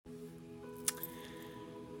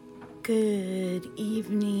Good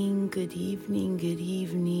evening, good evening, good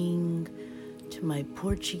evening to my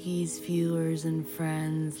Portuguese viewers and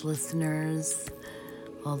friends, listeners.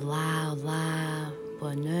 Olá, olá,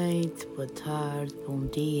 boa noite, boa tarde, bom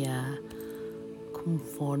dia,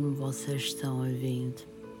 conforme vocês estão ouvindo.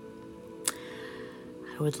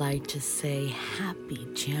 I would like to say happy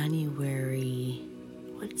January.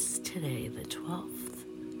 What's today, the 12th?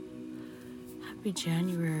 Happy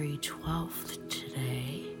January 12th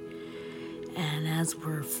today. And as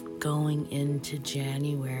we're going into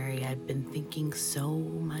January, I've been thinking so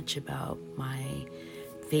much about my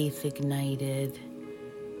Faith Ignited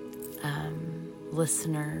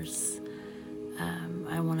listeners.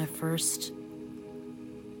 I want to first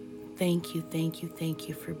thank you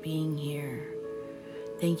for being here.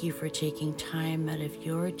 Thank you for taking time out of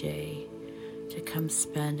your day to come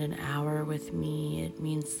spend an hour with me. It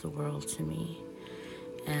means the world to me.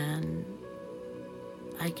 And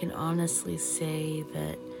I can honestly say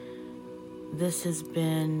that this has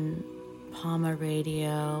been Palma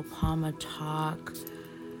Radio, Palma Talk,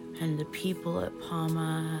 and the people at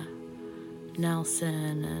Palma,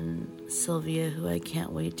 Nelson and Sylvia, who I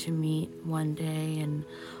can't wait to meet one day, and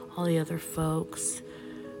all the other folks,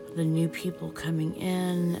 the new people coming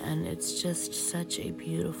in, and it's just such a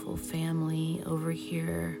beautiful family over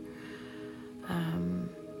here.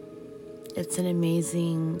 It's an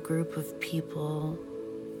amazing group of people,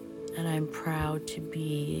 and I'm proud to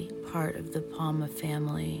be part of the Palma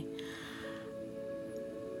family.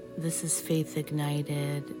 This is Faith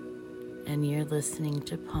Ignited, and you're listening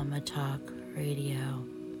to Palma Talk Radio.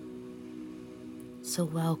 So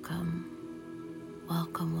welcome.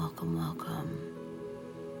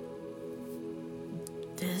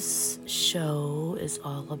 This show is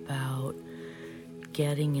all about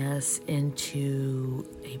getting us into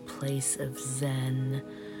a place of Zen,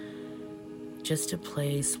 just a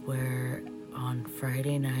place where on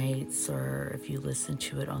Friday nights, or if you listen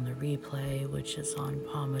to it on the replay, which is on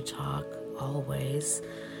Palma Talk always,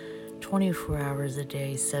 24 hours a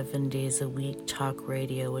day, 7 days a week, talk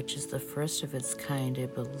radio, which is the first of its kind, I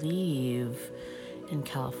believe, in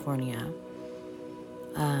California.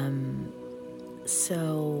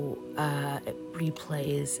 It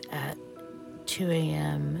replays at 2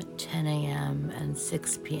 a.m., 10 a.m., and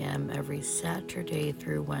 6 p.m. every Saturday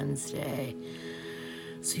through Wednesday.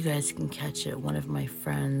 So you guys can catch it. One of my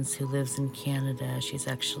friends who lives in Canada, she's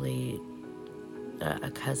actually a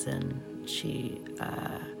cousin. She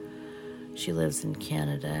lives in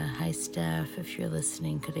Canada. Hi, Steph, if you're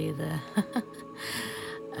listening, Karida.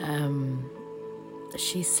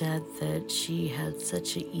 She said that she had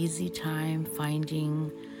such an easy time finding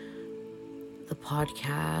the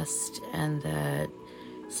podcast, and that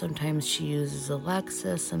sometimes she uses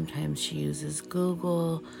Alexa, sometimes she uses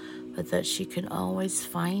Google, but that she can always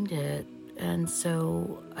find it. And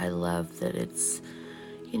so I love that it's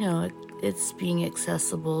being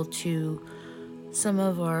accessible to some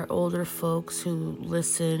of our older folks who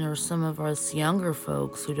listen, or some of us younger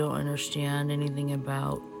folks who don't understand anything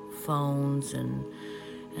about phones and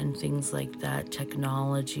things like that,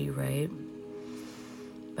 technology, right?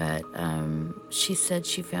 But she said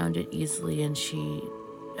she found it easily, and she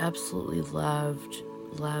absolutely loved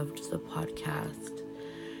the podcast.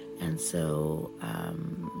 And so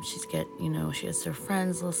she has her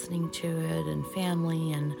friends listening to it and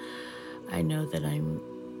family, and I know that I'm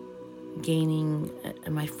gaining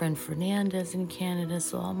my friend Fernanda's in Canada,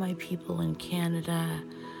 so all my people in Canada.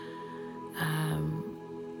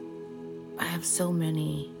 I have so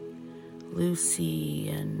many, Lucy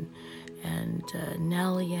and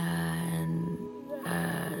Nelia, and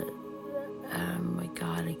my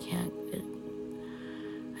God, I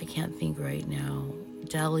can't think right now.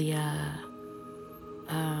 Delia,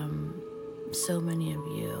 so many of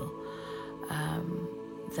you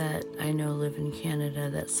that I know live in Canada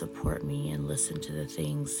that support me and listen to the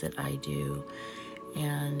things that I do.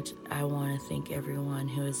 And I want to thank everyone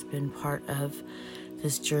who has been part of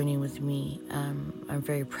this journey with me. I'm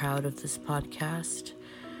very proud of this podcast.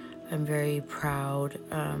 I'm very proud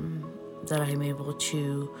that I'm able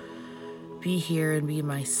to be here and be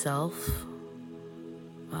myself,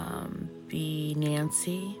 be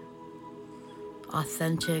Nancy,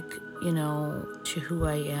 authentic, to who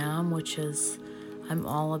I am, which is I'm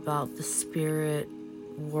all about the spirit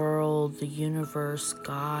world, the universe,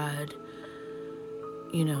 God,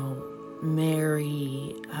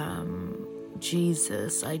 Mary,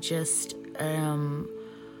 Jesus.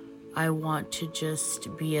 I want to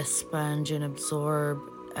just be a sponge and absorb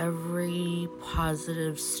every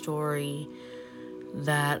positive story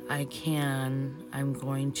that I can. I'm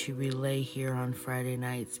going to relay here on Friday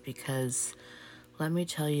nights, because Let me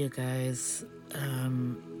tell you guys,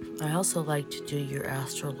 I also like to do your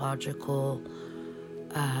astrological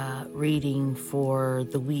reading for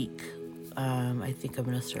the week. I think I'm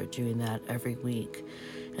going to start doing that every week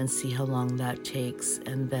and see how long that takes,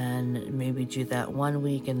 and then maybe do that one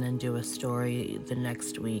week and then do a story the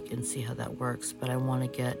next week and see how that works. But I want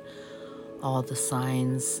to get all the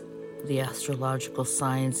signs, the astrological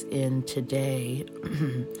signs in today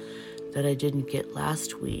that I didn't get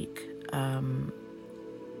last week.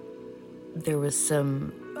 There was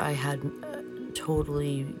some, I had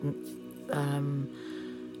totally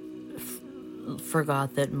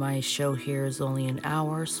forgot that my show here is only an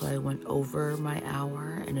hour, so I went over my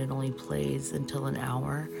hour and it only plays until an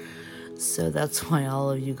hour. So that's why all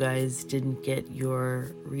of you guys didn't get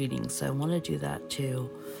your reading. So I want to do that too,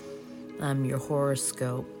 your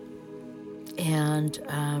horoscope. And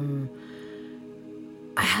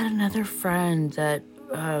I had another friend that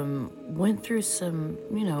went through some,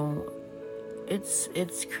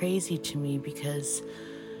 it's crazy to me because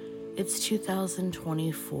it's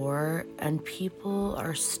 2024 and people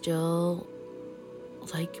are still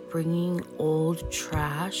like bringing old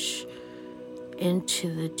trash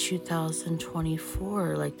into the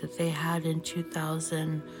 2024, like that they had in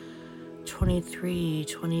 2023,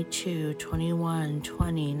 22, 21,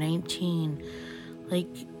 20, 19. Like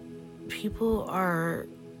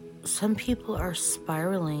some people are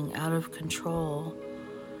spiraling out of control.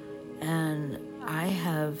 And I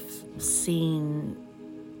have seen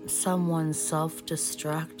someone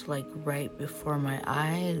self-destruct like right before my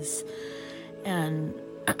eyes. And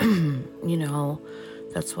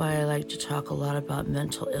that's why I like to talk a lot about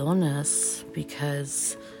mental illness,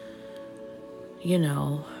 because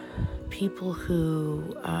people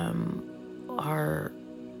who are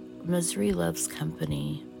misery loves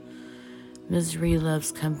company.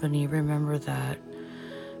 Remember that.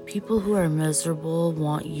 People who are miserable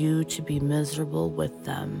want you to be miserable with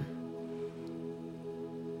them.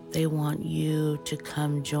 They want you to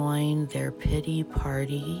come join their pity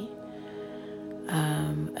party.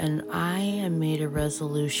 And I have made a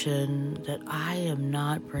resolution that I am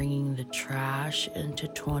not bringing the trash into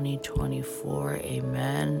 2024.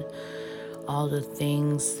 Amen. All the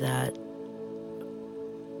things that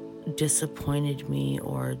disappointed me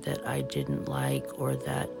or that I didn't like, or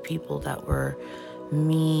that people that were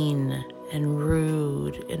mean and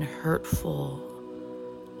rude and hurtful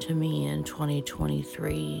to me in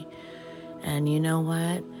 2023. And you know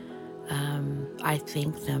what? I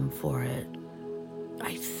thank them for it.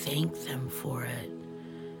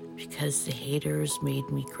 Because the haters made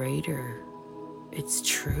me greater. It's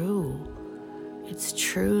true.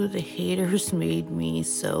 The haters made me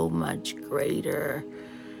so much greater,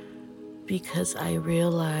 because I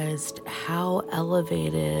realized how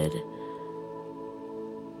elevated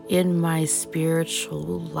in my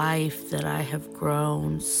spiritual life that I have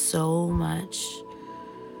grown so much.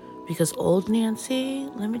 Because old Nancy,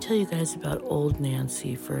 let me tell you guys about old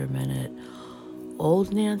Nancy for a minute.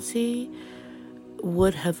 Old Nancy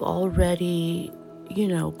would have already,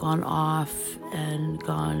 gone off and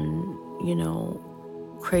gone,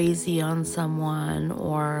 crazy on someone,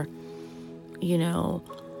 or,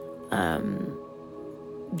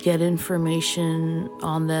 get information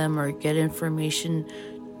on them or get information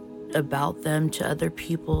about them to other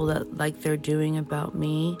people that like they're doing about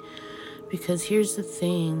me. Because here's the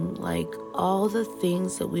thing, like all the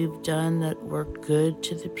things that we've done that were good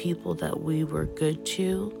to the people that we were good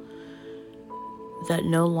to, that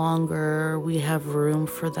no longer we have room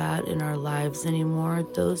for that in our lives anymore.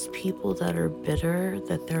 Those people that are bitter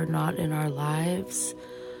that they're not in our lives,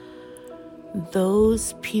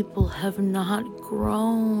 those people have not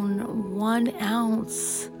grown 1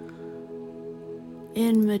 ounce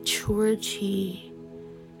in maturity.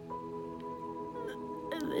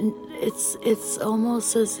 It's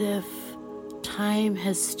almost as if time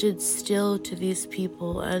has stood still to these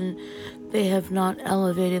people, and they have not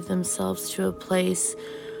elevated themselves to a place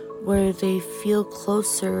where they feel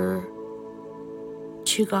closer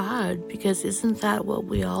to God. Because isn't that what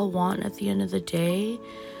we all want at the end of the day?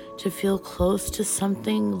 To feel close to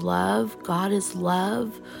something, love. God is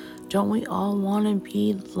love. Don't we all want to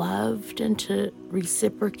be loved and to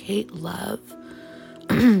reciprocate love?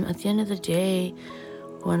 At the end of the day,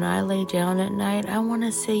 when I lay down at night, I want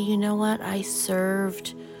to say, you know what? I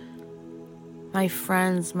served my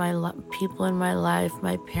friends, people in my life,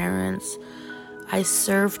 my parents. I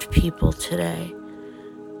served people today.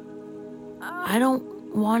 I don't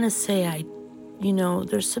want to say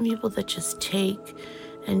there's some people that just take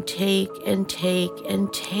and take and take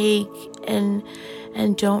and take and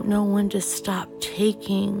don't know when to stop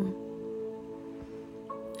taking.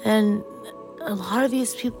 And a lot of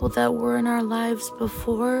these people that were in our lives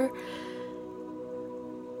before,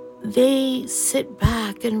 they sit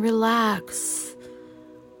back and relax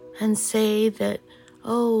and say that,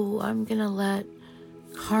 oh, I'm going to let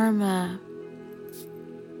karma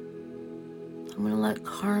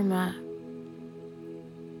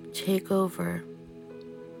take over.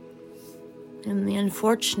 And the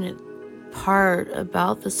unfortunate part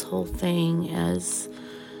about this whole thing is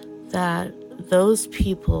that those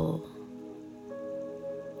people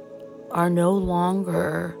are no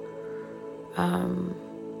longer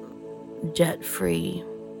debt-free.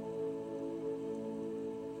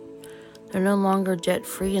 They're no longer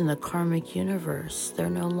debt-free in the karmic universe. They're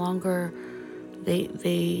no longer,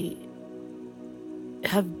 they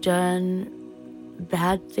have done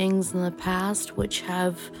bad things in the past which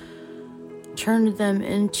have turned them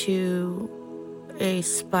into a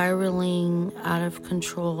spiraling, out of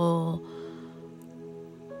control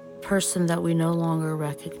person that we no longer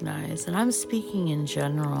recognize. And I'm speaking in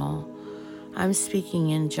general. And,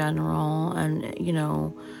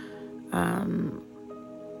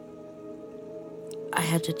 I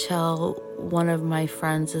had to tell one of my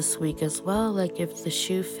friends this week as well, like, if the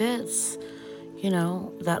shoe fits,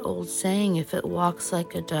 that old saying, if it walks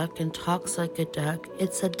like a duck and talks like a duck,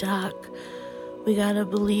 it's a duck. We gotta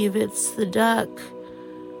believe it's the duck.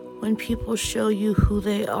 When people show you who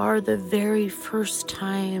they are the very first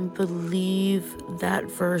time, believe that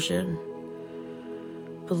version.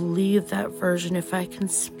 Believe that version. If I can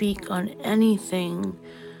speak on anything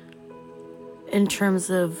in terms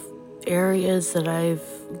of areas that I've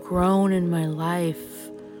grown in my life,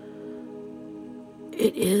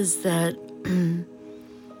 it is that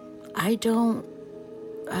I don't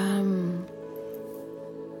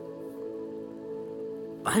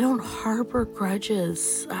harbor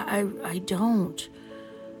grudges. I don't.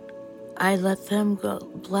 I let them go.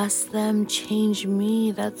 Bless them, change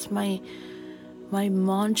me. That's my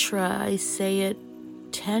mantra. I say it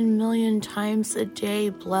 10 million times a day.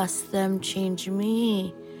 Bless them, change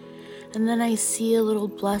me. And then I see a little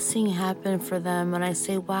blessing happen for them, and I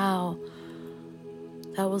say, wow,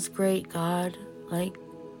 that was great, God. Like,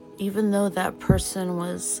 even though that person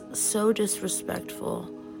was so disrespectful,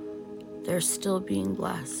 they're still being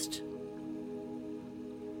blessed.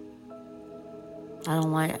 I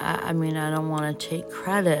don't want to take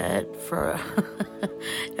credit for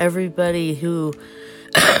everybody who,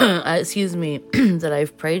 that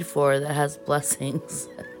I've prayed for that has blessings.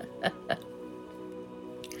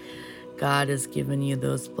 God has given you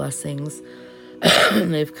those blessings.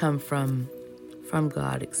 They've come from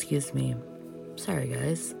God, Sorry,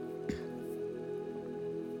 guys.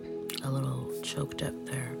 A little choked up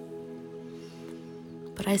there.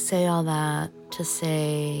 But I say all that to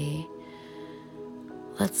say,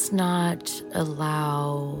 let's no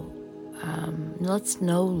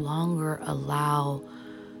longer allow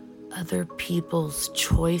other people's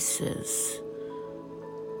choices.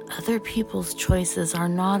 Other people's choices are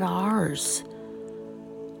not ours,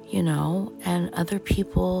 and other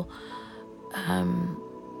people,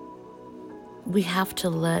 we have to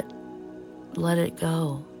let it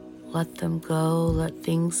go. Let them go, let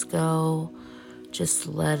things go, just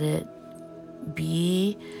let it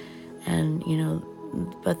be. And,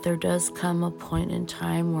 but there does come a point in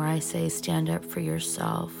time where I say, stand up for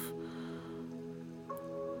yourself.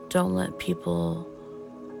 Don't let people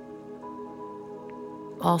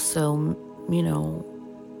also,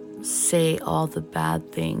 say all the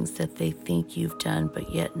bad things that they think you've done,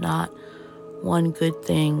 but yet not one good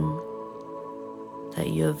thing that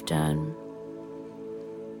you have done.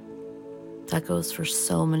 That goes for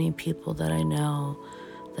so many people that I know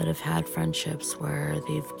that have had friendships where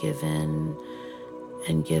they've given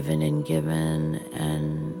and given and given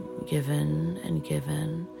and given and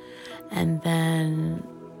given, and then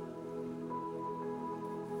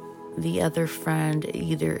the other friend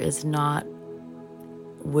either is not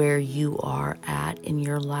where you are at in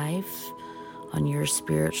your life on your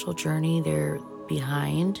spiritual journey, they're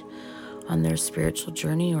behind on their spiritual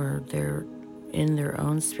journey, or they're in their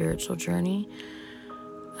own spiritual journey.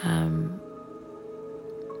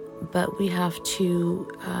 But we have to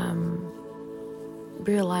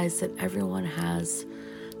realize that everyone has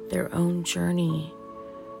their own journey.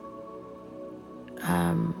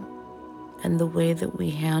 And the way that we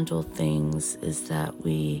handle things is that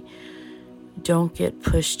we don't get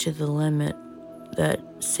pushed to the limit that,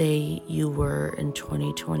 say, you were in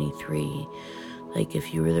 2023. Like,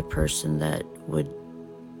 if you were the person that would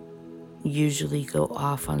usually go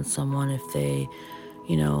off on someone if they,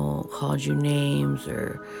 called you names,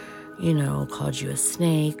 or, called you a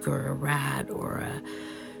snake or a rat or a,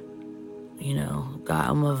 got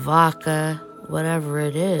them a vodka, whatever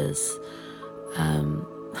it is,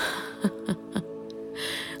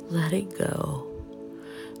 let it go.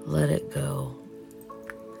 Let it go.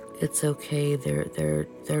 It's okay.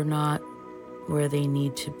 They're not where they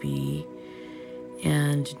need to be.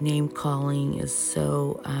 And name calling is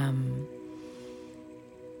so,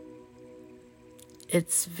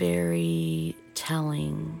 it's very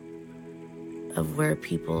telling of where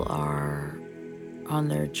people are on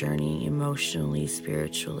their journey emotionally,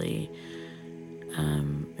 spiritually,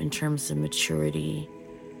 in terms of maturity.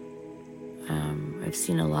 I've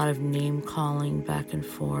seen a lot of name calling back and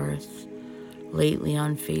forth lately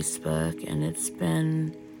on Facebook, and it's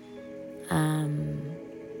been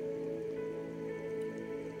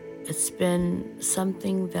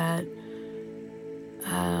something that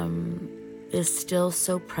is still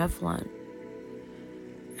so prevalent.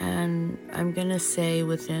 And I'm going to say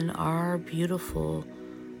within our beautiful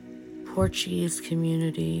Portuguese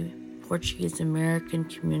community, Portuguese American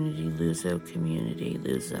community, Luso community,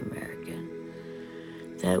 Luso American,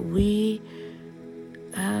 that we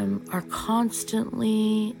are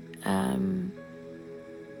constantly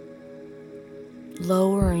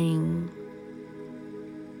lowering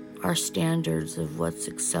our standards of what's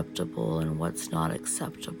acceptable and what's not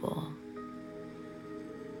acceptable.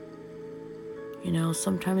 You know,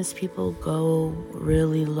 sometimes people go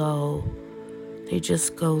really low. They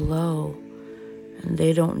just go low, and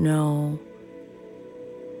they don't know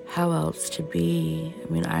how else to be. I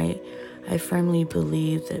mean, I firmly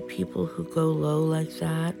believe that people who go low like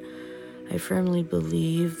that, I firmly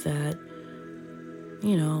believe that,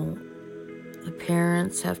 you know, the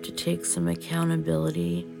parents have to take some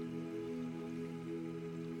accountability,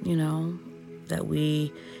 you know, that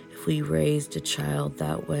if we raised a child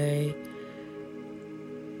that way,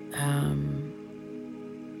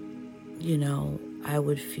 you know, I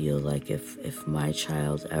would feel like if my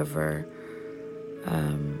child ever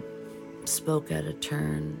spoke out of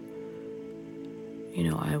turn, you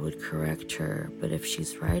know, I would correct her. But if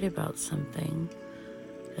she's right about something,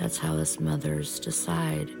 that's how us mothers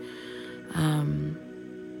decide.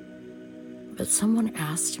 But someone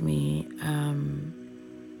asked me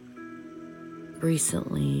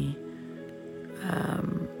recently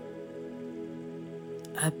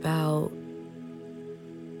about,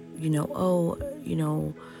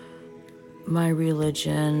 my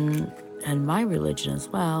religion and my religion as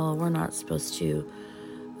well. We're not supposed to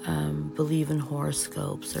believe in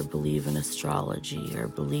horoscopes or believe in astrology or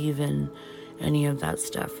believe in any of that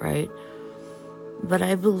stuff, right? But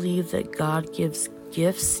I believe that God gives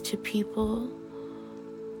gifts to people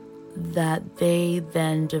that they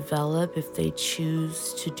then develop if they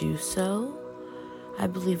choose to do so. I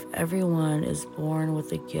believe everyone is born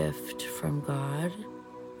with a gift from God.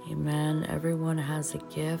 Amen. Everyone has a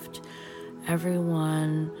gift.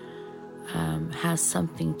 Everyone has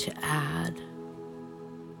something to add.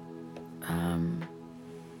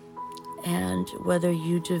 And whether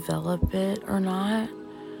you develop it or not,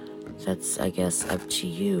 that's, I guess, up to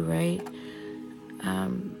you, right?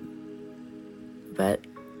 But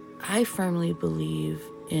I firmly believe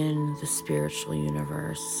in the spiritual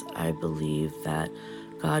universe. I believe that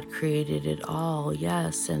God created it all,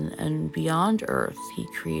 yes, and beyond earth, He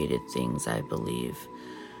created things, I believe.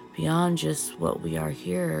 Beyond just what we are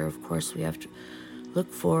here, of course, we have to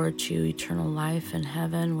look forward to eternal life in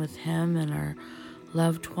heaven with Him and our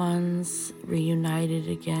loved ones reunited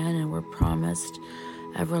again, and we're promised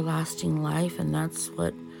everlasting life, and that's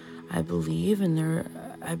what I believe. And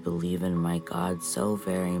I believe in my God so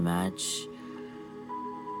very much.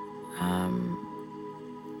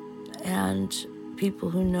 And people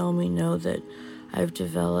who know me know that I've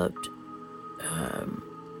developed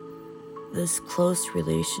this close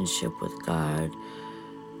relationship with God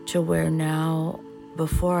to where now,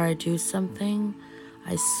 before I do something,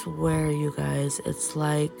 I swear, you guys, it's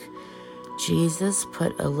like Jesus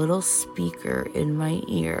put a little speaker in my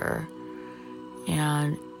ear,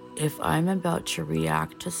 and if I'm about to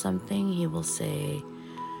react to something, He will say,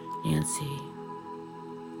 Nancy,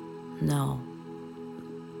 no,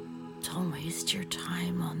 don't waste your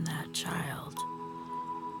time on that child.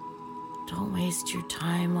 Don't waste your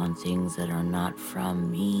time on things that are not from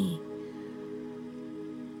me.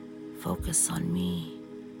 Focus on me.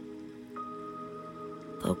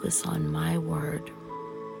 Focus on my word.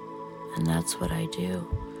 And that's what I do.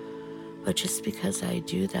 But just because I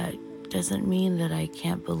do that doesn't mean that I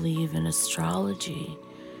can't believe in astrology.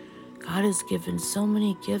 God has given so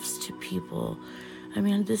many gifts to people. I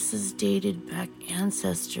mean, this is dated back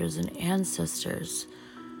ancestors and ancestors.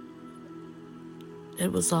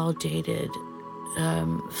 It was all dated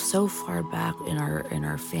so far back in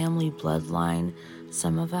our family bloodline,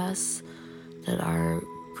 some of us, that our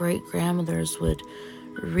great grandmothers would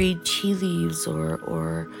read tea leaves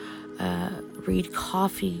or read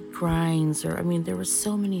coffee grinds, or I mean, there were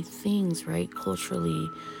so many things, right? Culturally,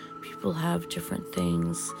 people have different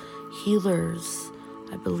things. Healers,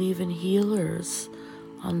 I believe in healers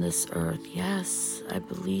on this earth. Yes, I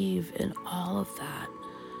believe in all of that.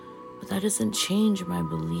 But that doesn't change my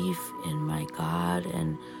belief in my God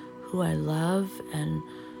and who I love and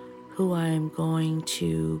who I'm going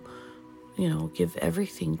to, give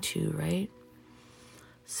everything to, right?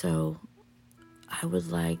 So I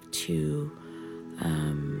would like to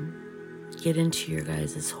get into your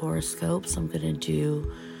guys' horoscopes. I'm going to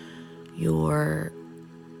do your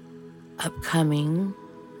upcoming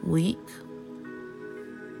week.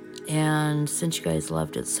 And since you guys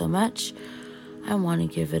loved it so much, I want to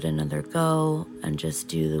give it another go and just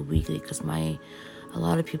do the weekly, because a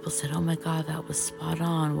lot of people said, oh my God, that was spot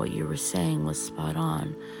on. What you were saying was spot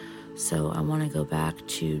on. So I want to go back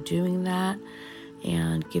to doing that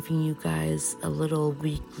and giving you guys a little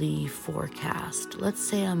weekly forecast. Let's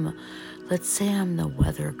say I'm the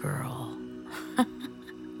weather girl.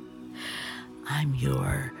 I'm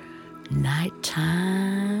your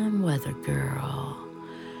nighttime weather girl.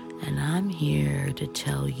 And I'm here to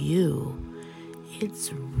tell you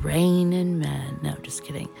it's raining men. No, just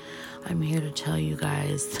kidding. I'm here to tell you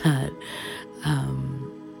guys that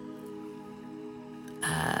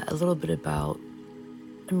a little bit about,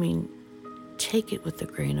 take it with a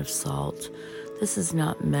grain of salt. This is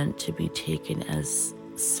not meant to be taken as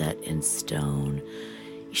set in stone.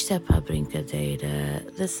 Isto é para brincadeira.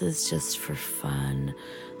 This is just for fun.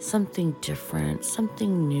 Something different,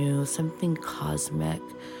 something new, something cosmic,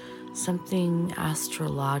 something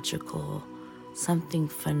astrological, something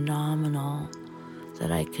phenomenal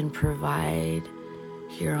that I can provide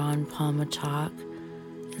here on Palma Talk.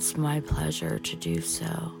 It's my pleasure to do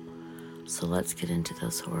so. So let's get into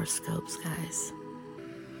those horoscopes, guys.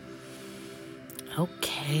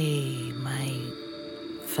 Okay, my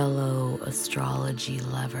fellow astrology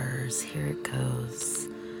lovers, here it goes.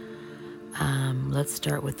 Let's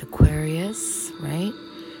start with Aquarius, right?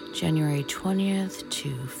 January 20th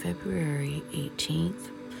to February 18th.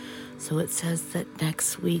 So it says that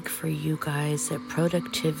next week for you guys, that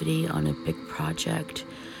productivity on a big project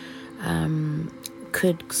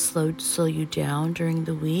could slow you down during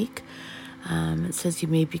the week. It says you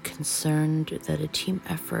may be concerned that a team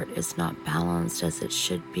effort is not balanced as it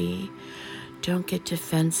should be. Don't get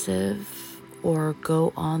defensive or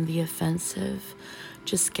go on the offensive.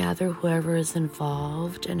 Just gather whoever is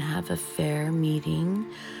involved and have a fair meeting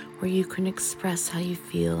where you can express how you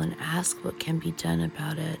feel and ask what can be done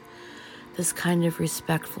about it. This kind of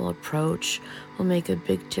respectful approach will make a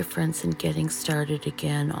big difference in getting started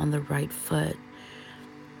again on the right foot.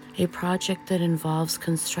 A project that involves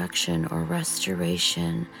construction or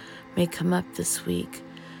restoration may come up this week.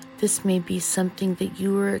 This may be something that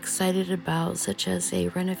you were excited about, such as a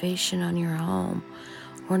renovation on your home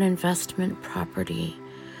or an investment property.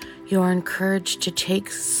 You are encouraged to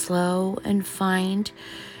take slow and find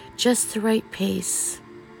just the right pace,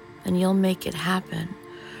 and you'll make it happen.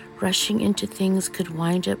 Rushing into things could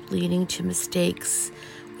wind up leading to mistakes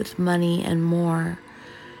with money and more.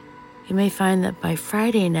 You may find that by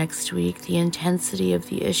Friday next week, the intensity of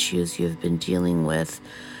the issues you have been dealing with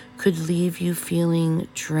could leave you feeling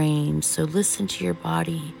drained. So listen to your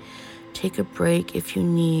body. Take a break if you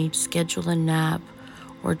need, schedule a nap,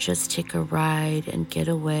 or just take a ride and get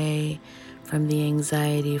away from the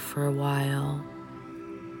anxiety for a while.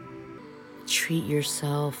 Treat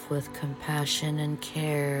yourself with compassion and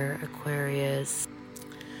care, Aquarius.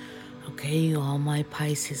 Okay, all my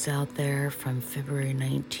Pisces out there from February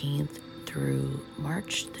 19th through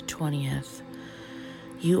March the 20th.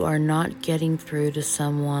 You are not getting through to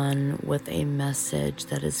someone with a message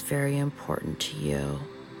that is very important to you.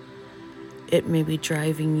 It may be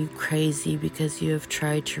driving you crazy because you have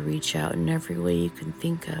tried to reach out in every way you can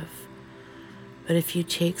think of. But if you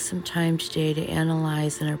take some time today to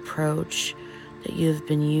analyze an approach that you have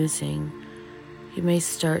been using, you may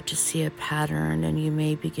start to see a pattern, and you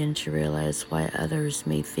may begin to realize why others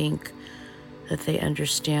may think that they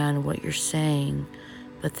understand what you're saying,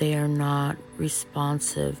 but they are not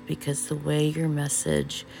responsive because the way your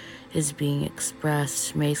message is being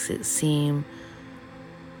expressed makes it seem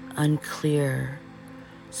unclear.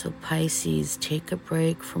 So Pisces, take a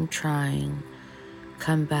break from trying.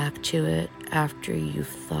 Come back to it after you've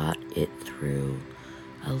thought it through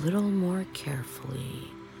a little more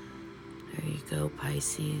carefully. There you go,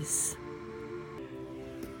 Pisces.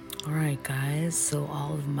 All right, guys, so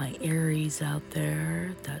all of my Aries out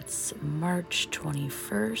there, that's March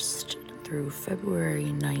 21st through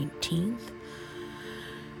February 19th.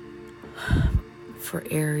 For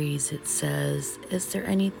Aries, it says, is there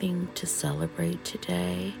anything to celebrate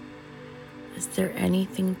today? Is there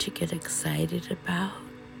anything to get excited about?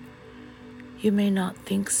 You may not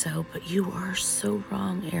think so, but you are so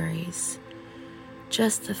wrong, Aries.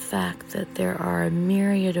 Just the fact that there are a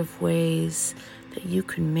myriad of ways that you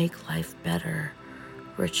can make life better,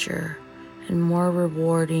 richer, and more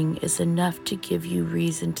rewarding is enough to give you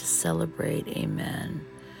reason to celebrate. Amen.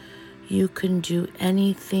 You can do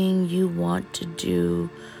anything you want to do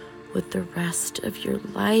with the rest of your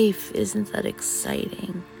life. Isn't that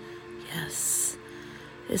exciting? Yes.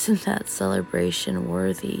 Isn't that celebration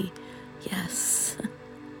worthy? Yes.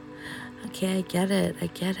 Okay, I get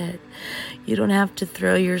it. You don't have to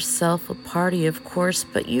throw yourself a party, of course,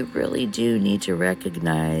 but you really do need to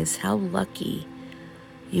recognize how lucky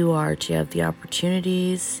you are to have the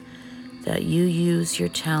opportunities that you use your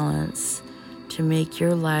talents to make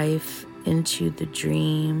your life into the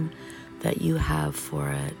dream that you have for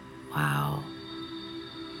it. Wow.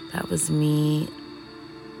 That was me.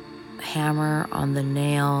 Hammer on the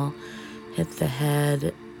nail, hit the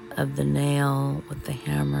head of the nail with the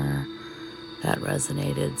hammer. That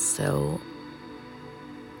resonated so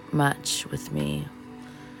much with me.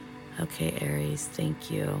 Okay, Aries, thank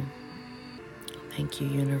you. Thank you,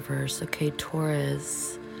 universe. Okay,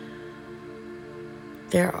 Taurus.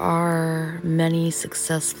 There are many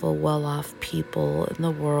successful, well-off people in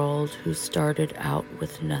the world who started out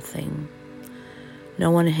with nothing.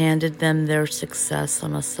 No one handed them their success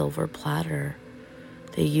on a silver platter.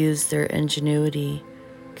 They used their ingenuity,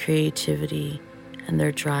 creativity, and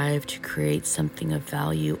their drive to create something of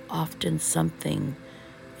value, often something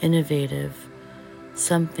innovative,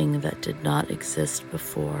 something that did not exist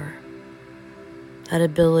before. That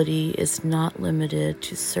ability is not limited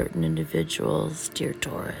to certain individuals, dear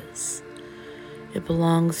Taurus. It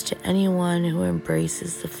belongs to anyone who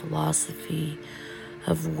embraces the philosophy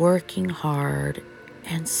of working hard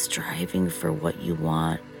and striving for what you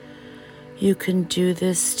want. You can do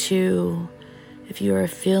this too. If you are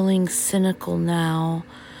feeling cynical now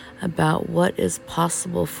about what is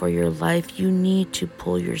possible for your life, you need to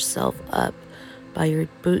pull yourself up by your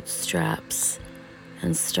bootstraps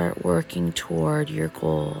and start working toward your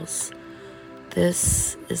goals.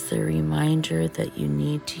 This is the reminder that you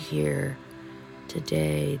need to hear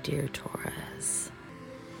today, dear Taurus.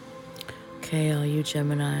 Okay, all you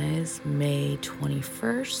Geminis, May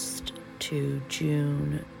 21st to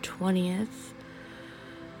June 20th.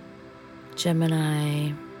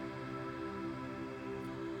 Gemini,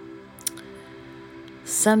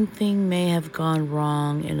 something may have gone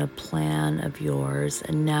wrong in a plan of yours,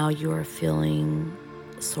 and now you are feeling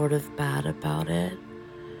sort of bad about it.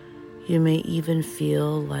 You may even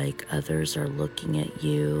feel like others are looking at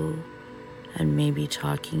you and maybe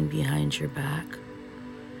talking behind your back,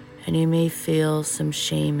 and you may feel some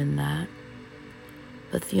shame in that.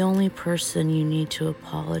 But the only person you need to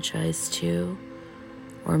apologize to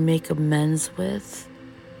or make amends with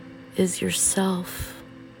is yourself,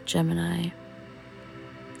 Gemini.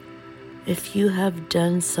 If you have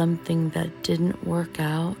done something that didn't work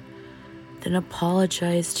out, then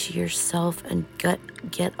apologize to yourself and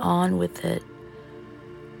get on with it.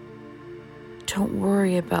 Don't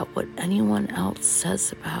worry about what anyone else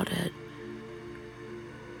says about it.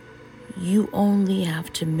 You only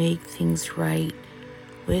have to make things right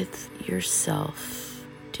with yourself,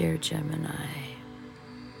 dear Gemini.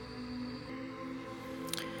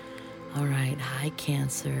 All right, hi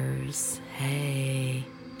Cancers. Hey,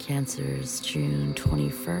 Cancers, June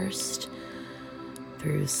 21st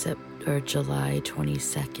through July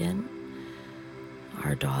 22nd.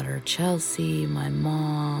 Our daughter Chelsea, my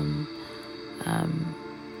mom.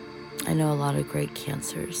 I know a lot of great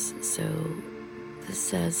Cancers. So this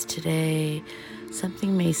says today,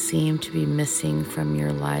 something may seem to be missing from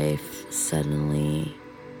your life suddenly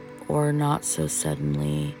or not so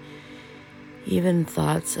suddenly. Even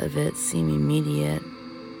thoughts of it seem immediate.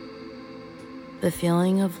 The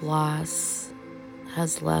feeling of loss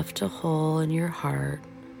has left a hole in your heart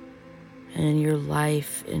and in your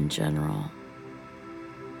life in general.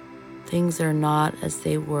 Things are not as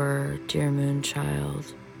they were, dear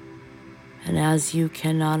Moonchild, and as you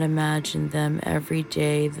cannot imagine them every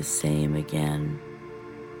day the same again.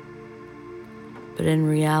 But in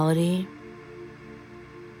reality,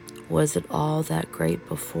 was it all that great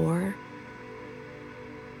before?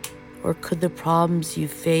 Or could the problems you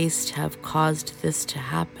faced have caused this to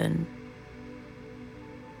happen?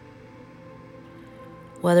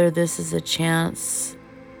 Whether this is a chance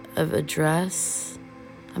of address,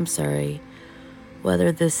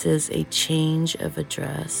 whether this is a change of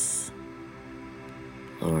address,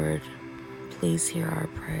 Lord, please hear our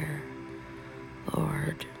prayer.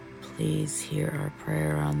 Lord, please hear our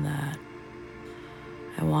prayer on that.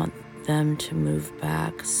 I want them to move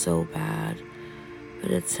back so bad,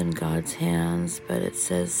 but it's in God's hands. But it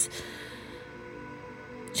says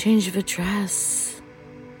change of address,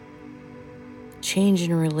 change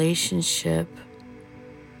in relationship,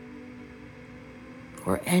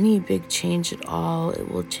 or any big change at all.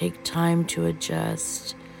 It will take time to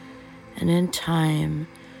adjust, and in time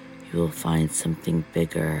you will find something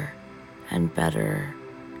bigger and better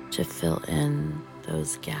to fill in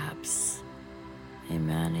those gaps.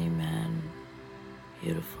 Amen, amen.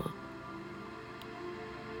 Beautiful,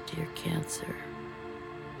 dear Cancer.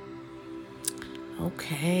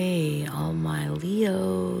 Okay, all my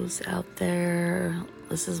Leos out there.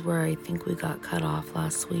 This is where I think we got cut off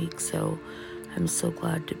last week, so I'm so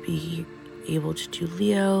glad to be able to do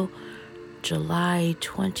Leo, July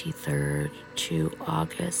 23rd to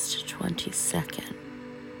August 22nd.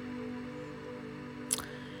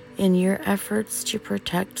 In your efforts to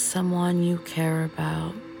protect someone you care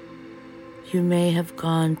about, you may have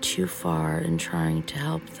gone too far in trying to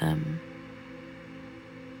help them.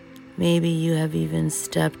 Maybe you have even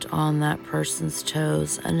stepped on that person's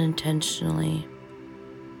toes unintentionally.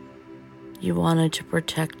 You wanted to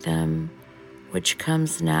protect them, which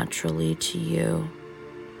comes naturally to you.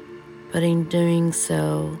 But in doing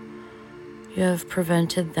so, you have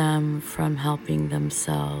prevented them from helping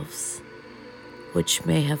themselves, which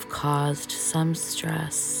may have caused some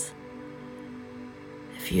stress.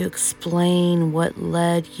 If you explain what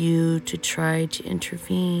led you to try to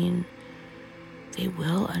intervene, they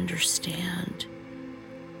will understand.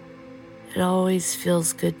 It always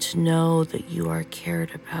feels good to know that you are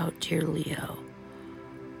cared about, dear Leo.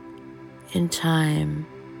 In time,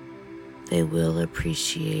 they will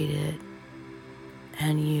appreciate it,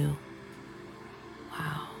 and you.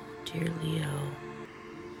 Wow, dear Leo.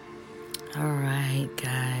 All right,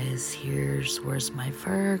 guys, where's my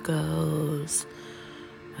Virgos?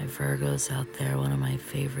 My Virgos out there, one of my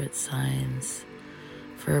favorite signs.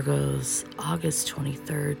 Virgos, August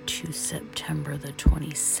 23rd to September the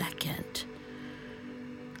 22nd.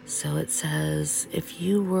 So it says, if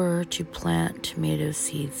you were to plant tomato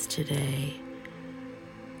seeds today,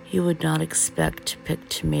 you would not expect to pick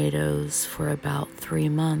tomatoes for about 3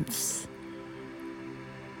 months.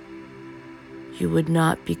 You would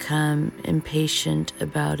not become impatient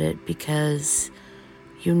about it because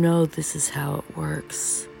you know this is how it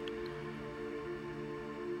works.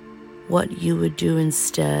 What you would do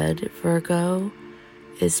instead, Virgo,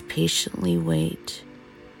 is patiently wait.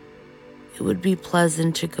 It would be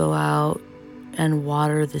pleasant to go out and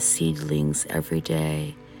water the seedlings every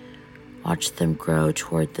day. Watch them grow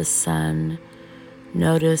toward the sun.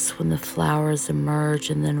 Notice when the flowers emerge,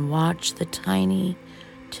 and then watch the tiny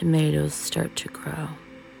tomatoes start to grow.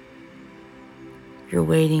 You're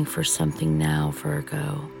waiting for something now,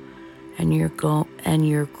 Virgo, and you're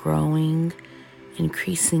growing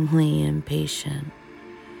increasingly impatient.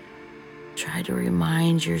 Try to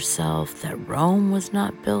remind yourself that Rome was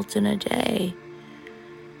not built in a day,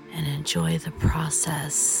 and enjoy the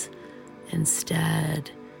process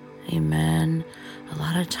instead. Amen. A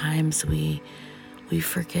lot of times we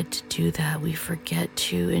forget to do that. We forget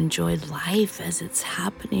to enjoy life as it's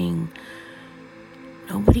happening.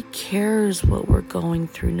 Nobody cares what we're going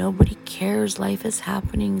through. Nobody cares. Life is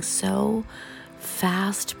happening so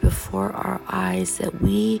fast before our eyes that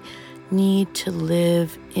we need to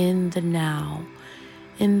live in the now,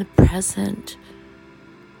 in the present.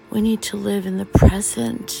 We need to live in the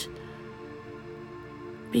present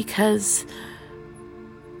because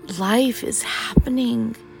life is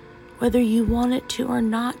happening. Whether you want it to or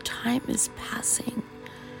not, time is passing.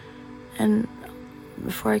 And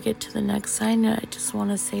before I get to the next sign, I just want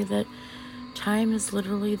to say that time is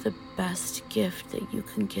literally the best gift that you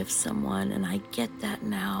can give someone. And I get that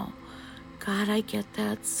now. God, I get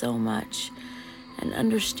that so much. And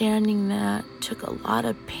understanding that took a lot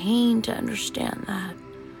of pain to understand that.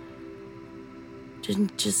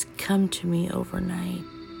 Didn't just come to me overnight.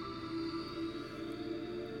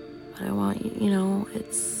 But I want you,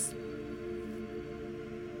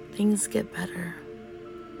 things get better.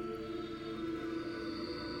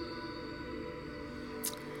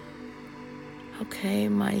 Okay,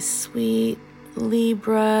 my sweet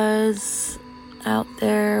Libras out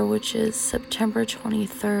there, which is September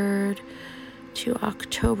 23rd to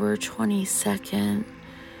October 22nd.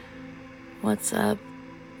 What's up?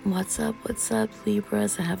 What's up,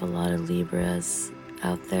 Libras? I have a lot of Libras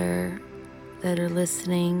out there that are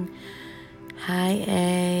listening. Hi,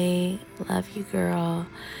 A. Love you, girl.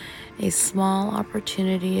 A small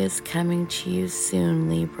opportunity is coming to you soon,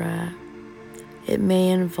 Libra. It may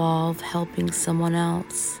involve helping someone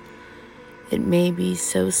else. It may be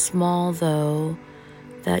so small, though,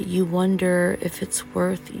 that you wonder if it's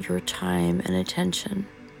worth your time and attention.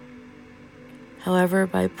 However,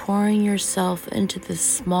 by pouring yourself into this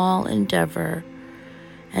small endeavor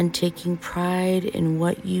and taking pride in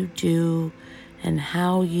what you do and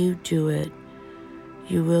how you do it,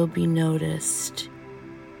 you will be noticed.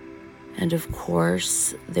 And of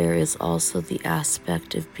course, there is also the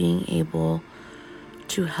aspect of being able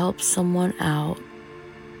to help someone out.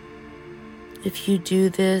 If you do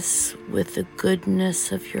this with the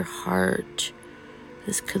goodness of your heart,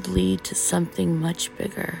 this could lead to something much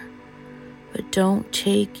bigger. But don't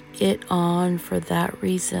take it on for that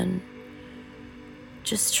reason.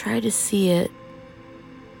 Just try to see it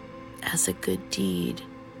as a good deed.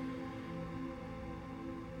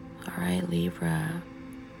 All right, Libra,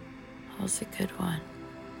 that was a good one.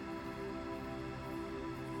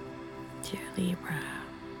 Dear Libra.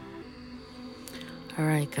 All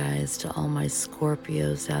right, guys, to all my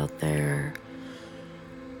Scorpios out there,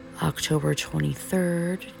 October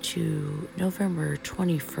 23rd to November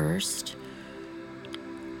 21st.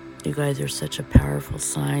 You guys are such a powerful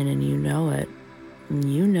sign, and you know it.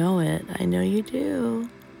 You know it. I know you do.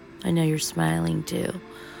 I know you're smiling too.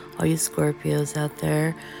 All you Scorpios out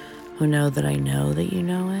there who know that I know that you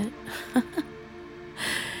know it.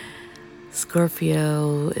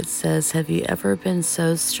 Scorpio, it says, have you ever been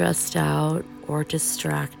so stressed out or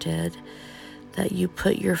distracted that you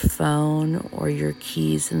put your phone or your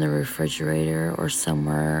keys in the refrigerator or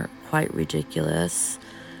somewhere quite ridiculous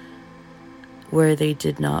where they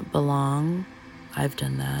did not belong? I've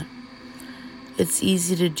done that. It's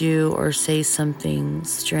easy to do or say something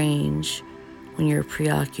strange when you're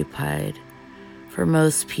preoccupied. For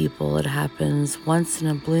most people, it happens once in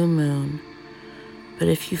a blue moon. But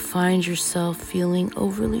if you find yourself feeling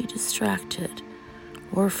overly distracted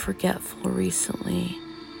or forgetful recently,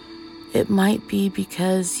 it might be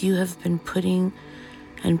because you have been putting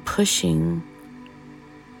and pushing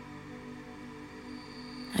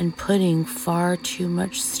and putting far too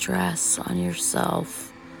much stress on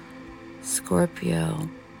yourself. Scorpio,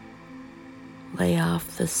 lay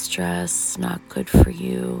off the stress, not good for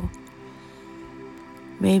you.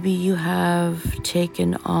 Maybe you have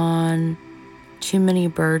taken on too many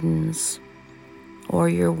burdens, or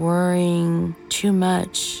you're worrying too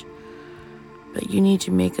much, but you need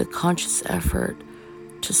to make a conscious effort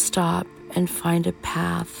to stop and find a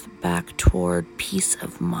path back toward peace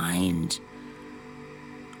of mind.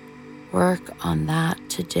 Work on that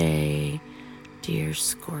today, dear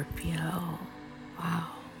Scorpio. Wow.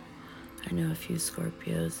 I know a few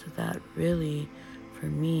Scorpios that really, for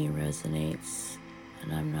me, resonates,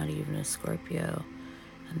 and I'm not even a Scorpio.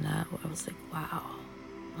 And that, I was like, wow,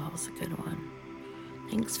 that was a good one.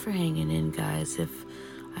 Thanks for hanging in, guys. If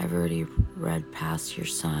I've already read past your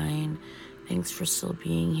sign, thanks for still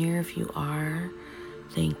being here. If you are,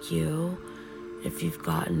 thank you. If you've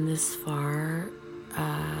gotten this far,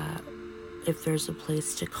 if there's a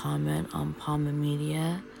place to comment on Palma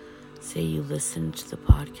Media, say you listened to the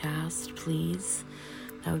podcast, please.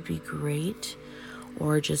 That would be great.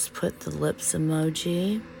 Or just put the lips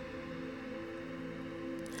emoji,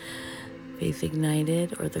 Faith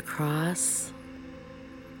Ignited, or the cross.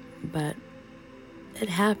 But it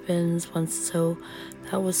happens once. So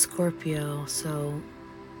that was Scorpio. So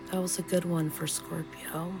that was a good one for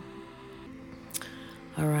Scorpio.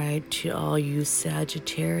 All right, to all you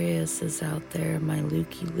Sagittariuses out there, my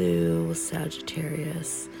Lukey Lou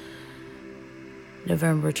Sagittarius,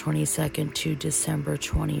 November 22nd to December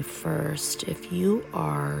 21st. If you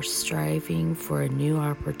are striving for a new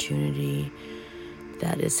opportunity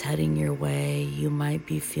that is heading your way, you might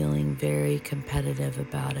be feeling very competitive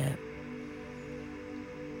about it.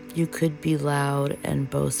 You could be loud and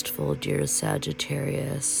boastful, dear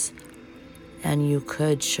Sagittarius, and you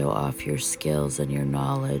could show off your skills and your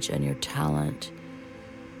knowledge and your talent.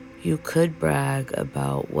 You could brag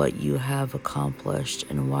about what you have accomplished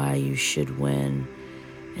and why you should win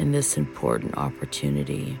in this important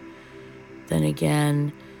opportunity. Then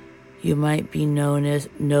again, you might be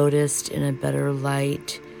noticed in a better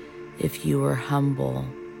light if you were humble.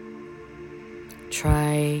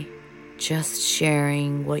 Try just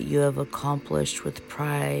sharing what you have accomplished with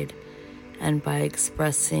pride and by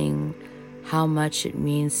expressing how much it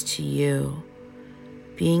means to you.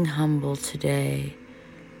 Being humble today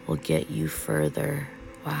will get you further.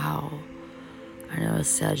 Wow. I know a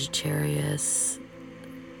Sagittarius.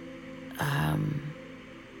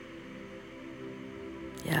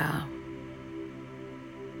 Yeah.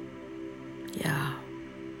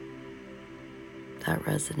 That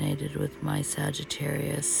resonated with my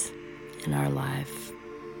Sagittarius in our life.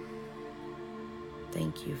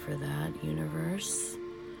 Thank you for that, universe.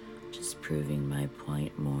 Just proving my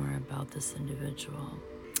point more about this individual.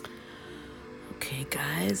 Okay,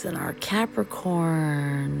 guys, and our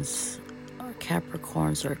Capricorns. Our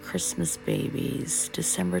Capricorns are Christmas babies,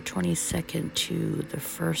 December 22nd to the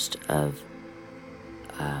 1st of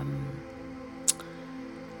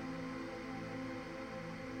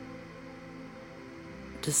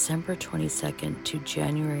December 22nd to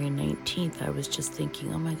January 19th. I was just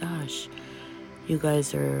thinking, oh my gosh, you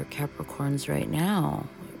guys are Capricorns right now.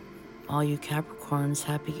 All you Capricorns,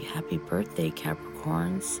 happy birthday,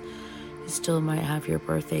 Capricorns. You still might have your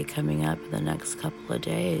birthday coming up in the next couple of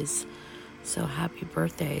days. So happy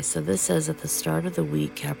birthday. So this says at the start of the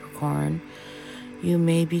week, Capricorn, you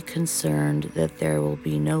may be concerned that there will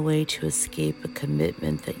be no way to escape a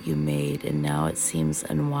commitment that you made, and now it seems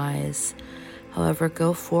unwise. However,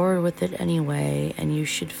 go forward with it anyway, and you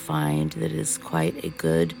should find that it is quite a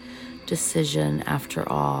good decision after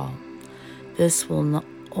all. This will not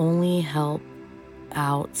only help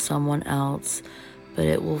out someone else, but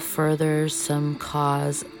it will further some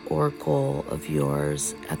cause or goal of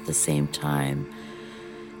yours at the same time.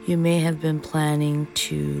 You may have been planning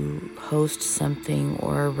to host something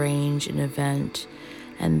or arrange an event,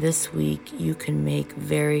 and this week you can make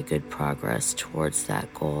very good progress towards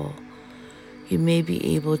that goal. You may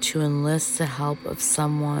be able to enlist the help of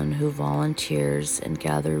someone who volunteers and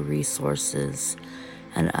gather resources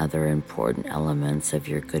and other important elements of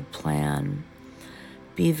your good plan.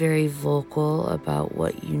 Be very vocal about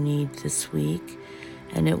what you need this week,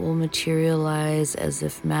 and it will materialize as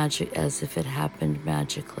if it happened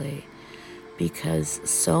magically, because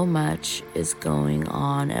so much is going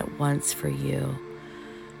on at once for you.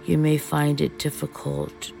 You may find it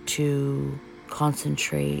difficult to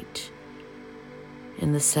concentrate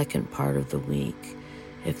in the second part of the week.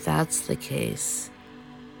 If that's the case,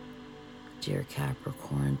 dear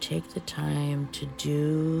Capricorn, take the time to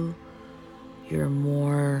do your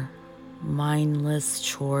more mindless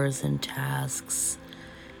chores and tasks,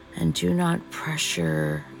 and do not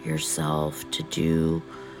pressure yourself to do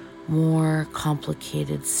more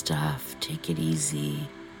complicated stuff. Take it easy.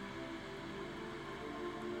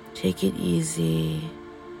 Take it easy,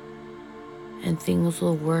 and things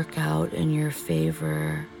will work out in your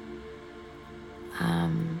favor.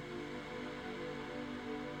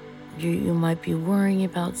 You might be worrying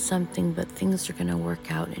about something, but things are going to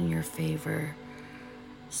work out in your favor.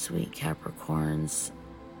 Sweet Capricorns,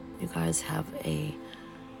 you guys have a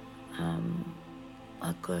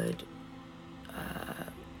good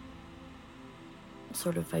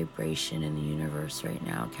sort of vibration in the universe right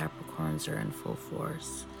now. Capricorns are in full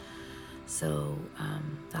force. So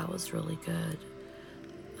that was really good.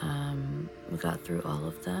 We got through all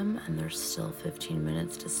of them, and there's still 15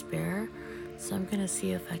 minutes to spare. So I'm going to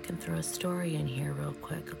see if I can throw a story in here real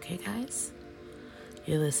quick. Okay, guys?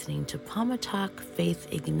 You're listening to Pama Talk Faith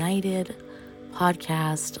Ignited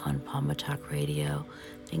podcast on Pama Talk Radio.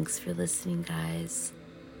 Thanks for listening, guys.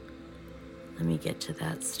 Let me get to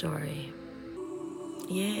that story.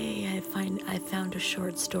 Yay, I found a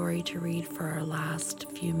short story to read for our last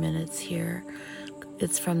few minutes here.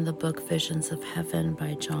 It's from the book Visions of Heaven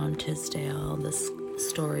by John Tisdale. This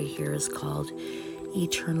story here is called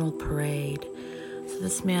Eternal Parade. So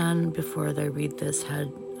this man, before I read this,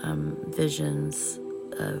 had visions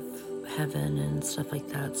of heaven and stuff like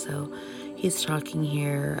that. So he's talking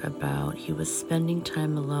here about he was spending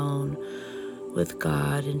time alone with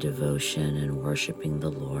God in devotion and worshiping the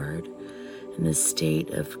Lord in a state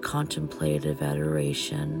of contemplative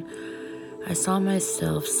adoration. I saw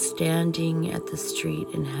myself standing at the street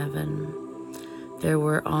in heaven. There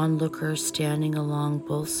were onlookers standing along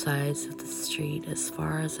both sides of the street as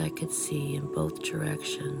far as I could see in both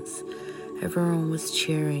directions. Everyone was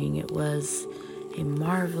cheering. It was a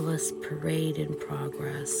marvelous parade in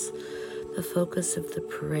progress. The focus of the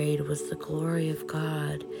parade was the glory of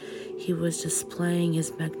God. He was displaying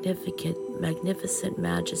his magnificent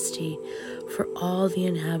majesty for all the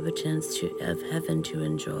inhabitants of heaven to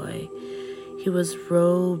enjoy. He was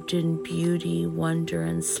robed in beauty, wonder,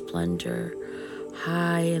 and splendor,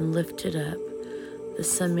 high and lifted up. The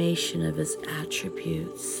summation of his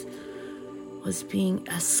attributes was being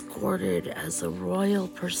escorted as a royal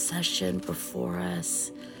procession before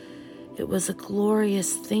us. It was a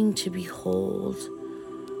glorious thing to behold.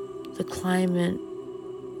 The climate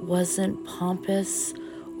wasn't pompous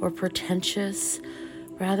or pretentious.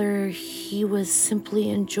 Rather, he was simply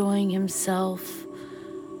enjoying himself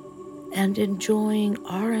and enjoying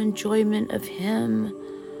our enjoyment of him.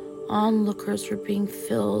 Onlookers were being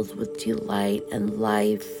filled with delight and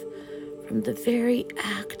life from the very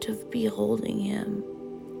act of beholding him.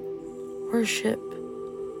 Worship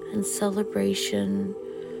and celebration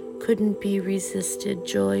couldn't be resisted.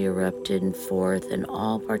 Joy erupted forth, and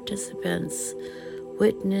all participants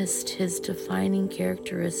witnessed his defining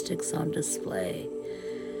characteristics on display.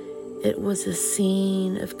 It was a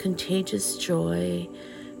scene of contagious joy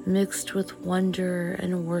mixed with wonder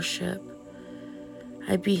and worship.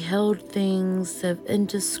 I beheld things of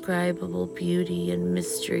indescribable beauty and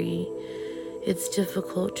mystery. It's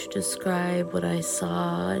difficult to describe what I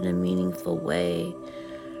saw in a meaningful way,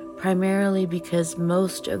 primarily because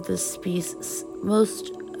most of the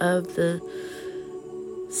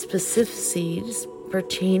specificities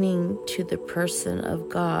pertaining to the person of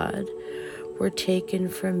God were taken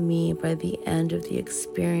from me by the end of the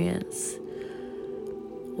experience.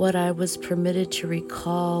 What I was permitted to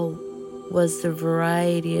recall was the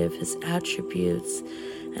variety of his attributes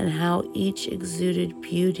and how each exuded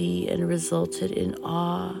beauty and resulted in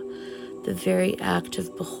awe. The very act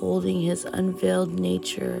of beholding his unveiled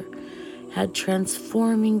nature had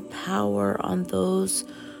transforming power on those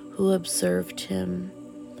who observed him.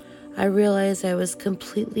 I realized I was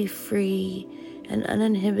completely free and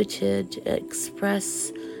uninhibited to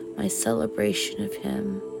express my celebration of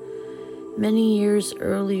him. Many years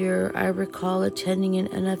earlier, I recall attending an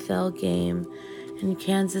NFL game in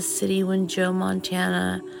Kansas City when Joe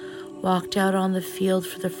Montana walked out on the field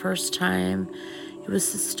for the first time. He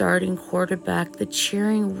was the starting quarterback. The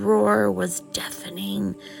cheering roar was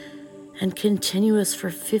deafening and continuous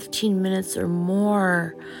for 15 minutes or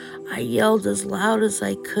more. I yelled as loud as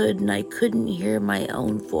I could, and I couldn't hear my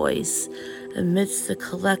own voice amidst the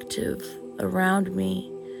collective around me.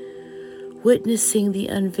 Witnessing the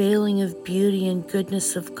unveiling of beauty and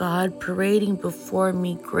goodness of God parading before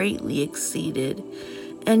me greatly exceeded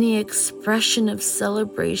any expression of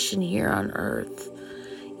celebration here on earth.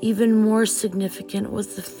 Even more significant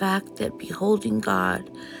was the fact that beholding God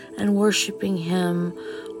and worshiping him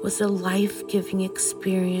was a life-giving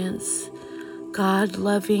experience. God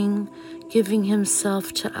loving, giving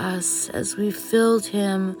himself to us as we filled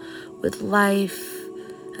him with life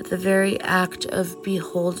at the very act of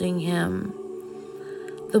beholding him.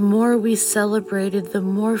 The more we celebrated, the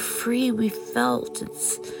more free we felt.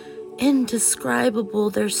 It's indescribable.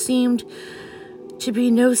 There seemed to be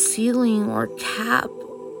no ceiling or cap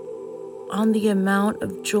on the amount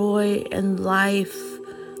of joy and life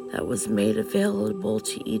that was made available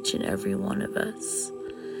to each and every one of us.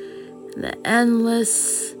 And the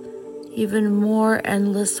endless, even more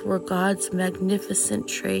endless, were God's magnificent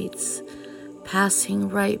traits passing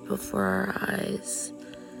right before our eyes.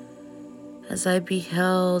 As I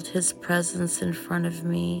beheld his presence in front of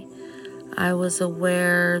me, I was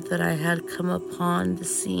aware that I had come upon the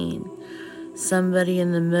scene. Somebody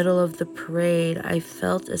in the middle of the parade. I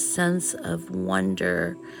felt a sense of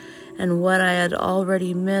wonder and what I had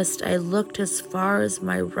already missed. I looked as far as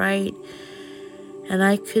my right, and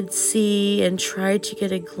I could see and tried to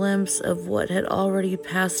get a glimpse of what had already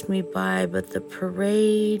passed me by, but the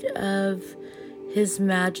parade of his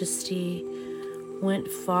majesty went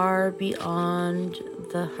far beyond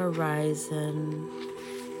the horizon.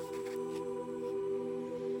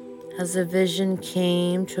 As the vision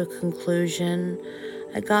came to a conclusion,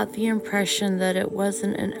 I got the impression that it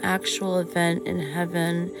wasn't an actual event in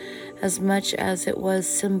heaven as much as it was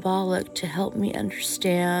symbolic to help me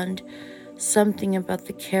understand something about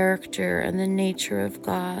the character and the nature of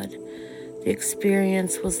God. The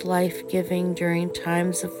experience was life-giving. During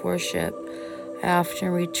times of worship, I often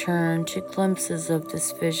return to glimpses of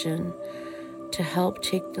this vision to help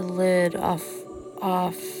take the lid off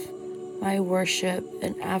my worship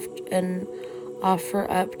and offer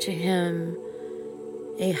up to him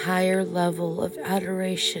a higher level of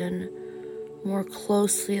adoration, more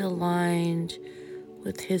closely aligned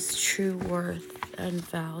with his true worth and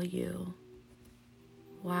value.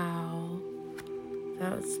 Wow,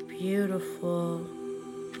 that's beautiful,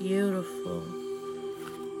 beautiful,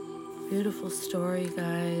 beautiful story,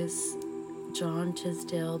 guys. John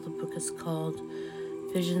Tisdale, the book is called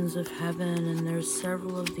Visions of Heaven, and there's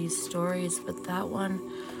several of these stories, but that one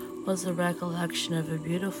was a recollection of a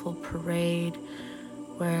beautiful parade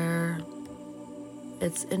where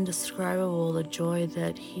it's indescribable the joy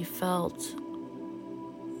that he felt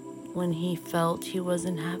when he felt he was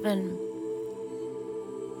in heaven.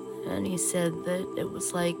 And he said that it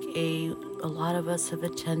was like a lot of us have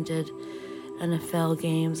attended NFL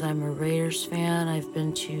games. I'm a Raiders fan. I've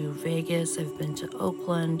been to Vegas. I've been to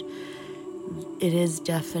Oakland. It is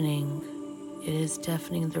deafening. It is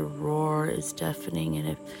deafening. The roar is deafening. And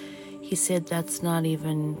if he said that's not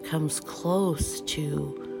even comes close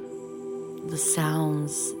to the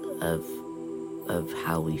sounds of of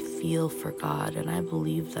how we feel for God. And I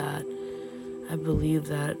believe that. I believe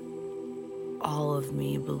that all of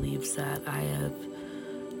me believes that. I have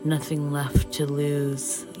nothing left to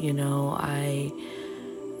lose.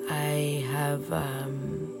 I have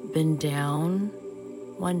been down.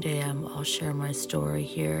 One day I'll share my story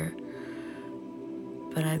here.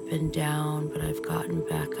 But I've been down, but I've gotten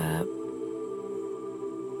back up.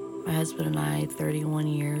 My husband and I, 31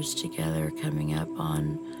 years together, coming up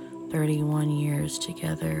on 31 years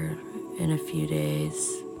together in a few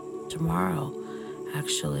days. Tomorrow,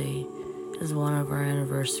 actually, is one of our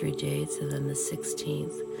anniversary dates, and then the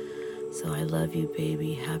 16th. So I love you,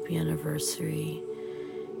 baby. Happy anniversary.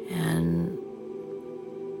 And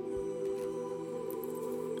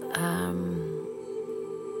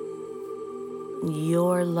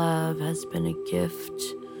your love has been a gift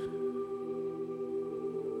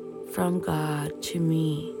from God to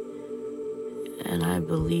me. And I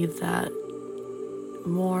believe that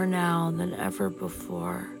more now than ever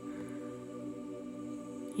before.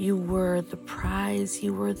 You were the prize,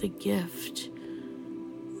 you were the gift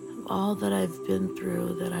of all that I've been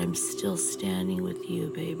through, that I'm still standing with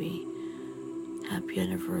you, baby. Happy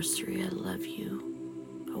anniversary, I love you.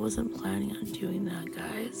 I wasn't planning on doing that,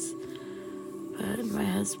 guys. But my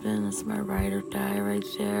husband is my ride or die right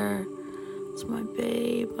there. It's my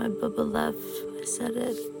babe, my bubba love. I said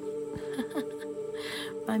it.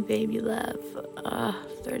 My baby love.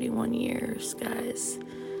 31 years, guys.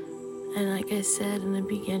 And like I said in the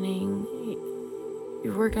beginning,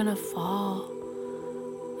 you were gonna fall.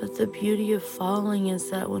 But the beauty of falling is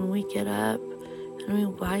that when we get up and we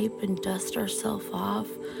wipe and dust ourselves off,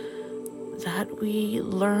 that we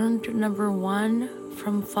learned, number one,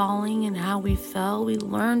 from falling and how we fell. We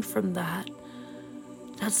learned from that.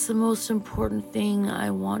 That's the most important thing I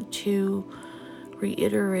want to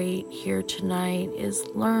reiterate here tonight is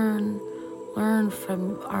learn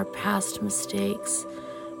from our past mistakes.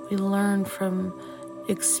 We learn from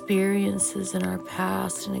experiences in our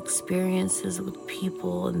past and experiences with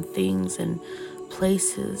people and things and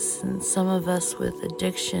places, and some of us with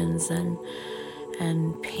addictions and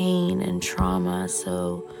pain and trauma.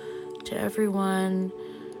 So to everyone,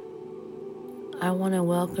 I want to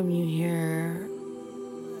welcome you here.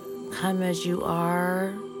 Come as you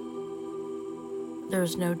are.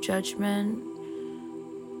 There's no judgment.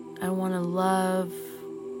 I want to love.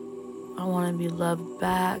 I want to be loved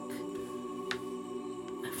back.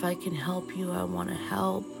 If I can help you, I want to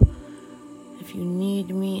help. If you need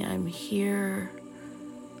me, I'm here.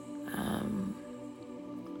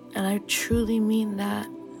 And I truly mean that.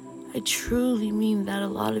 I truly mean that. A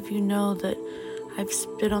lot of you know that I've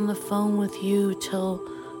been on the phone with you till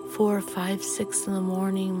 4, 5, 6 in the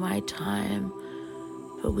morning, my time.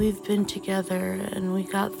 But we've been together and we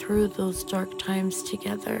got through those dark times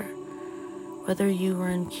together. Whether you were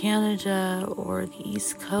in Canada or the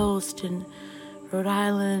East Coast and Rhode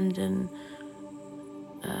Island and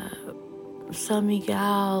San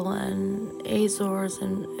Miguel and Azores,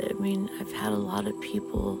 and I've had a lot of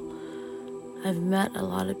people. I've met a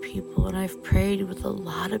lot of people and I've prayed with a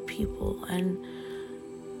lot of people, and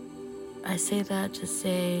I say that to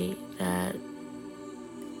say that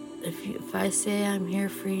if I say I'm here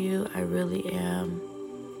for you, I really am.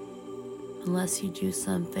 Unless you do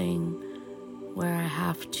something where I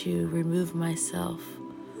have to remove myself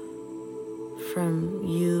from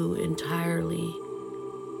you entirely.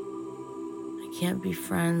 I can't be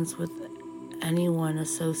friends with anyone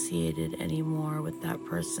associated anymore with that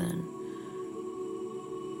person.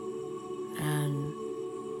 And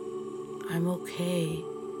I'm okay.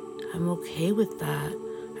 I'm okay with that.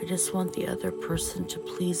 I just want the other person to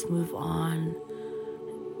please move on.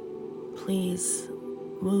 Please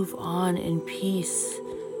move on in peace.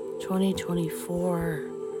 2024.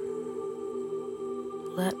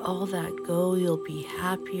 Let all that go. You'll be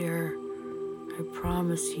happier. I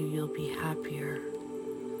promise you, you'll be happier.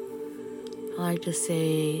 I like to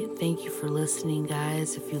say thank you for listening,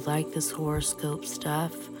 guys. If you like this horoscope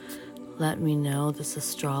stuff, let me know. This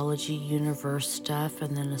astrology universe stuff,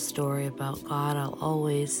 and then a story about God. I'll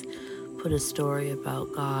always put a story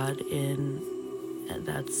about God in. And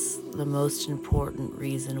that's the most important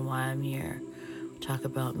reason why I'm here. Talk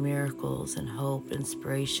about miracles and hope,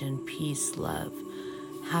 inspiration, peace, love,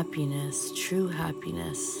 happiness, true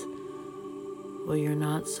happiness, where you're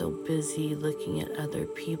not so busy looking at other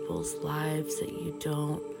people's lives that you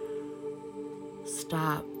don't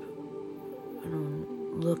stop and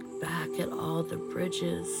look back at all the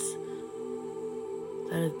bridges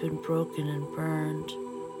that have been broken and burned.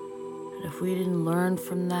 And if we didn't learn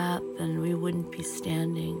from that, then we wouldn't be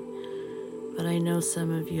standing. But I know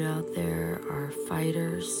some of you out there are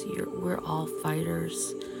fighters. We're all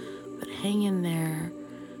fighters. But hang in there.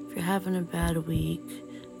 If you're having a bad week,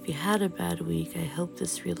 if you had a bad week, I hope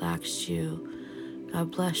this relaxed you.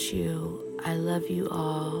 God bless you. I love you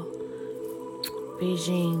all.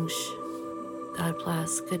 Beijing. God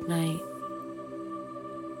bless. Good night.